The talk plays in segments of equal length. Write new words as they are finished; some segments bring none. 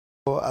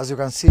So as you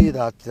can see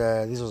that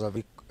this was a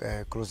big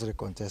closely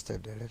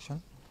contested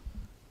election,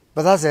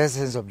 but that's the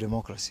essence of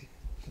democracy,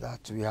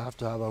 that we have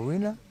to have a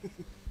winner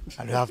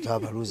and we have to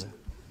have a loser.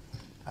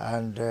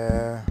 And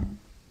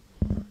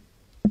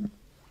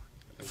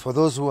for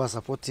those who are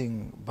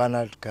supporting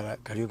Bernard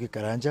Kariuki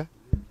Karanja,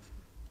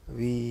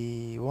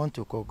 we want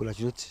to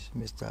congratulate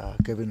Mr.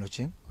 Kevin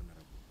Oching,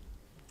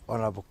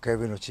 Honorable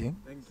Kevin Oching.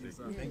 Thank you,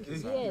 sir. Thank you,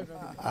 sir.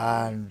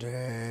 And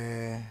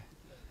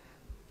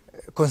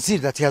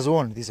concede that he has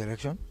won this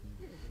election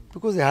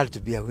because they had to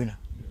be a winner.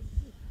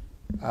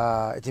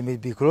 It may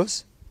be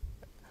close.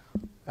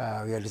 We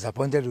are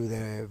disappointed with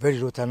a very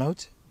low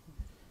turnout,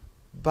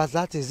 but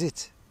that is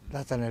it.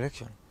 That's an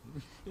election.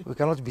 We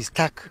cannot be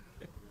stuck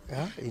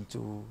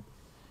into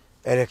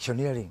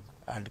electioneering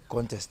and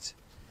contest.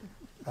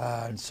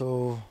 And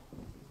so,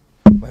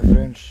 my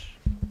friend,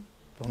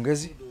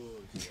 pongezi.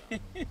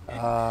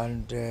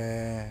 And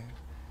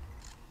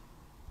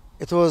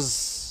it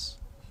was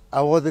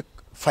a worthy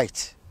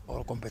fight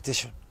or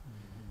competition.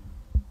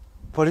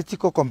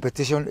 Political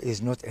competition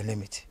is not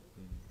enmity.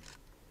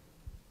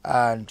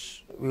 And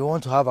we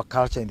want to have a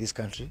culture in this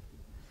country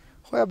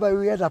whereby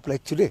we end up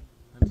like today,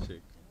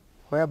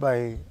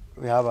 whereby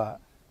we have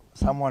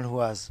someone who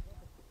has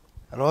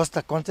lost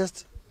a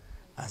contest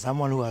and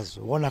someone who has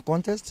won a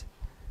contest,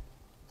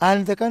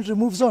 and the country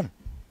moves on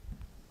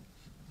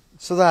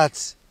so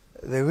that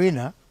the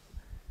winner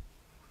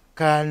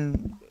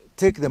can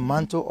take the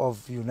mantle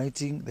of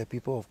uniting the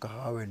people of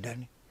Kawaha and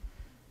Wendani.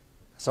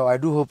 So I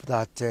do hope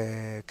that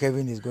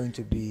Kevin is going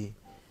to be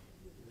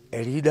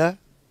a leader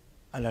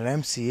and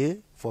an MCA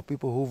for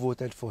people who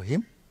voted for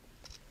him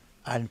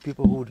and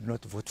people who did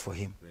not vote for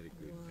him. Very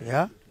good.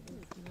 Yeah?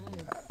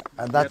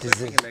 And that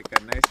is like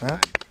a nice man.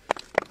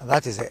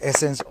 That is the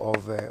essence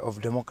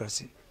of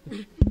democracy.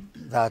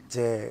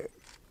 That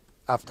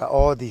after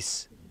all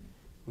this,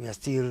 we are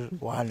still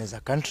one as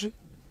a country,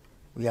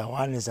 we are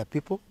one as a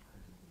people,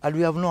 and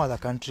we have no other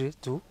country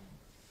to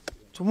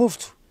move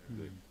to.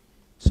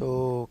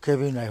 So,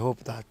 Kevin, I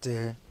hope that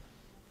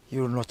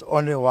you will not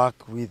only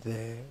work with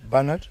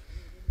Bernard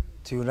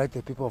to unite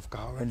the people of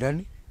Kawaha and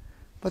Wendani,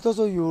 but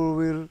also you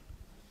will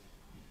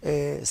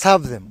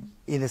serve them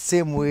in the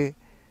same way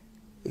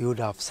you would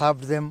have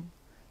served them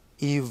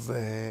if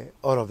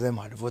all of them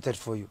had voted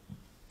for you.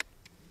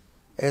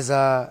 As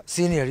a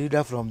senior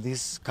leader from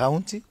this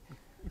county,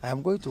 I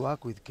am going to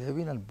work with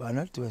Kevin and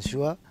Bernard to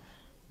ensure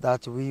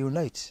that we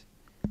unite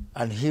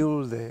and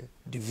heal the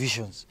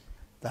divisions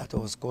that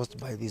was caused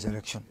by this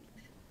election.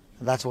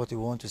 And that's what we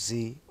want to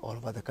see all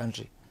over the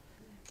country.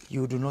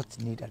 You do not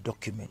need a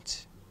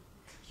document.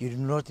 You do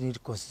not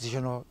need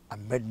constitutional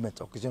amendment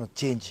or constitutional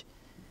change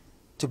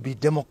to be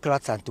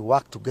Democrats and to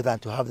work together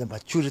and to have the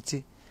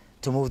maturity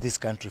to move this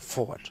country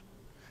forward.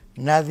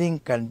 No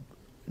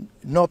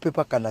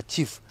paper can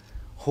achieve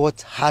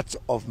what hearts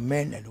of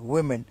men and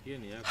women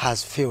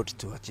has failed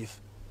to achieve.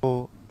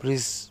 So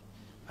please,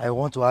 I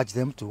want to urge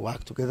them to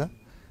work together,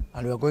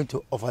 and we are going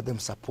to offer them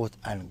support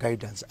and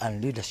guidance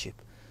and leadership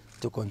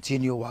to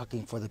continue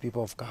working for the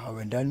people of Kawaha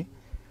and Wendani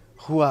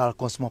who are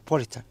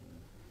cosmopolitan.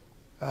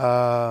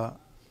 I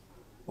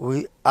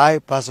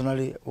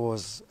personally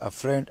was a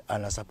friend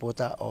and a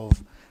supporter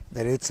of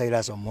the late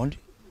Silas Omondi.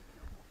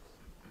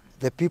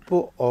 The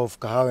people of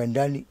Kawaha and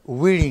Wendani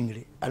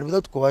willingly and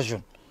without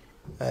coercion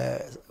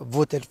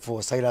voted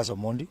for Silas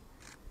Omondi.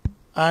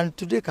 And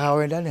today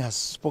Kawaha and Wendani has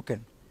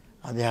spoken,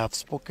 and they have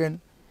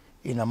spoken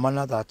in a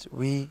manner that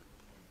we,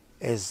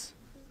 as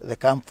the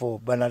camp for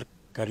Bernard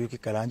Kariuki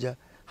Karanja,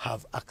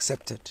 have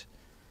accepted.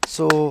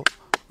 So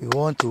we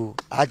want to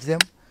urge them,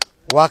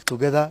 work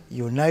together,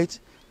 unite.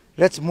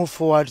 Let's move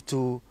forward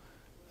to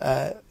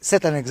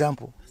set an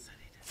example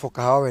for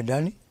Kawaha and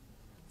Wendani,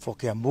 for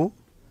Kiambu,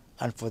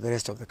 and for the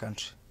rest of the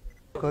country.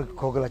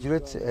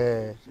 Congratulate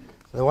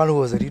the one who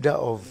was the leader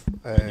of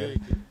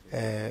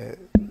Mr.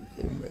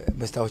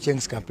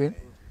 Ocheng's campaign.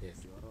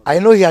 I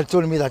know he had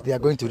told me that they are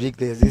going to rig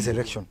this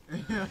election.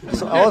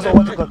 So I also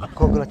want to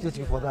congratulate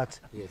you for that,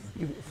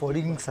 for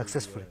rigging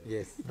successfully.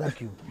 Yes. Thank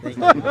you.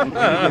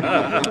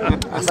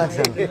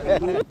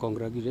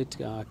 Congratulate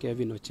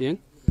Kevin Ocheng.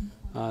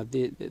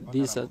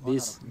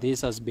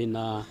 This has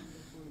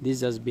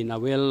been a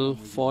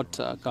well-fought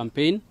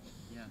campaign.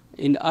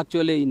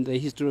 Actually, in the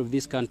history of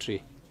this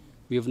country,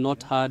 we have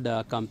not had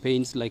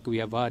campaigns like we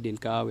have had in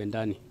Kawaha and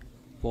Wendani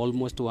for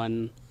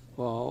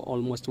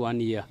almost 1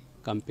 year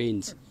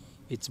campaigns.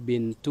 It's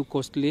been too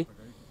costly,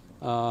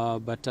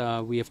 but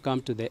we have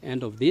come to the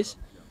end of this.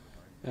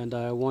 And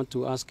I want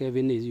to ask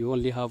Kevin, you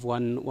only have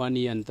one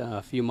year and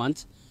a few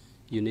months.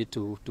 You need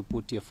to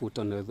put your foot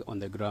on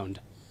the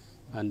ground.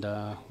 And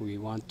I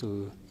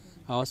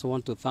also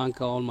want to thank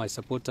all my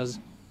supporters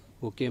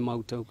who came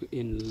out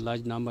in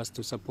large numbers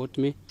to support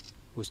me,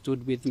 who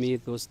stood with me,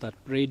 those that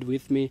prayed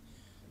with me.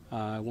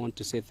 I want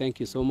to say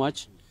thank you so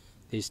much.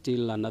 There's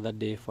still another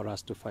day for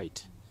us to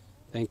fight.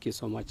 Thank you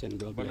so much, and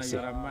God bless you.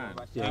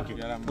 Thank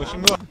you. I'm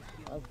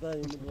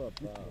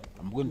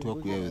going to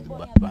work here with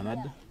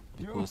Bernard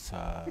because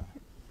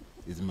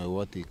he's my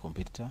worthy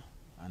competitor,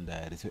 and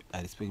I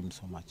respect him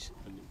so much.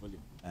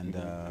 And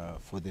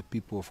for the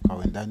people of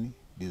Kawendani,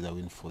 this is a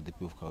win for the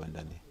people of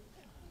Kawendani.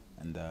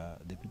 And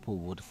the people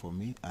who vote for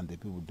me and the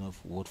people who don't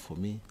vote for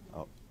me,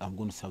 I'm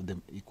going to serve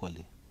them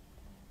equally.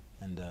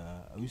 And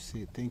I will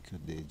say thank you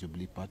to the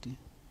Jubilee Party,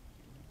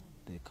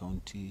 the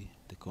county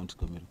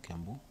government of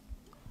Kiambu,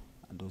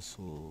 and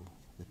also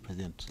the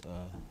President,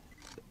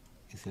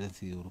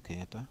 Excellency Uhuru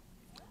Kenyatta,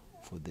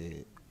 for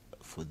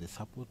the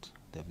support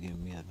they have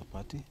given me as a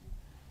party.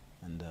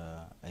 And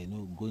I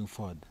know going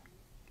forward,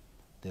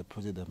 the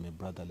project that my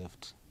brother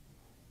left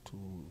to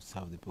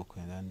serve the people of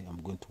Kawendani,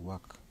 I'm going to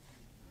work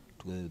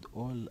together with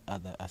all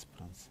other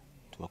aspirants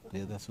to work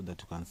together so that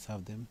you can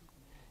serve them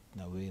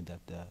in a way that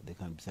they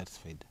can be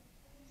satisfied.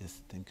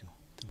 Yes, thank you.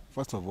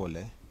 First of all,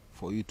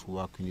 for you to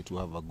work, you need to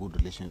have a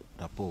good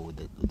rapport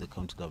with the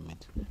county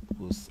government,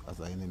 because as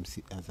an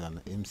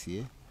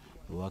MCA,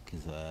 the work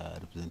is a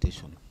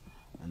representation,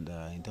 and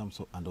in terms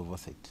of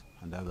oversight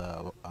and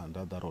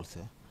other roles.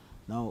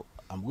 Now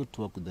I'm going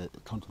to work with the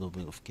county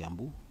government of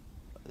Kiambu,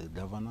 the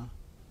governor,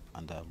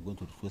 and I'm going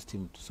to request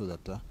him so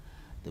that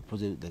the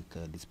project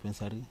like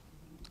dispensary,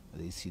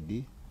 the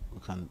ECD, we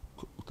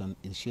can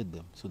initiate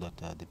them so that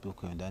the people of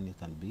Kawendani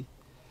can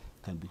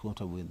be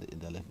comfortable in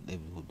their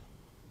livelihood.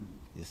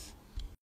 Yes.